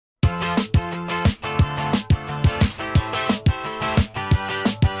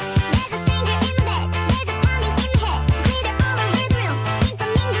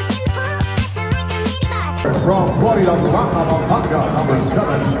body of Pampanga, number 7,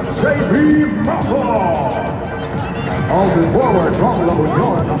 J.B. Muffalo. Also forward from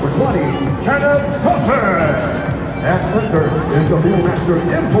Laguna, number 20, Kenneth Tucker. And center is the Blue Masters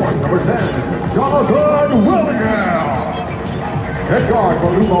import, number 10, Jonathan Williams. Head guard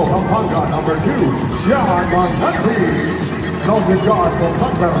for Lumo Pampanga, number 2, Chaaa. Also guard from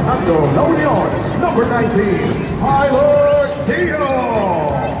San Fernando, La Union, number 19, Tyler Dio.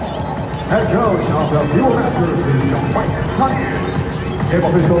 Head coach of the Blue Masters is White Cunningham. Game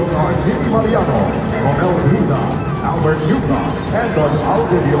officials are Jimmy Mariano, Romel Huda, Albert Yuka, and the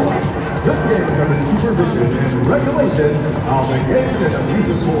Aldivios. This game is under supervision and regulation of the Games and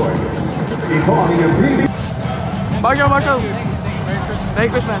Amusement Board. Equality of PBA. Marshall. Merry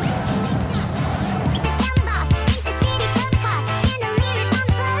Christmas.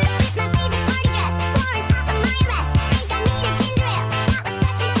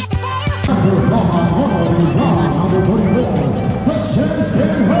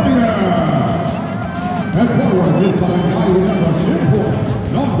 And forward this time, guy with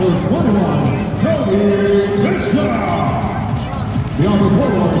number 21, Tony Bishop. The other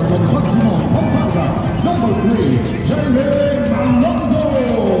forward from Saxon, Pampanga, number 3, Jamie Malonzo.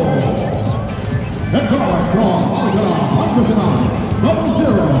 And guard from Alcala, Pakistan, number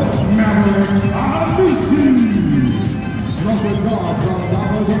 0, Maverick Anusi. Number guard from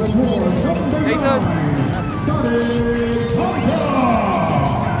Dallas, number 9, Scotty Thompson.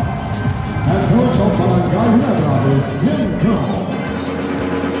 And coach of Barangay Nueva is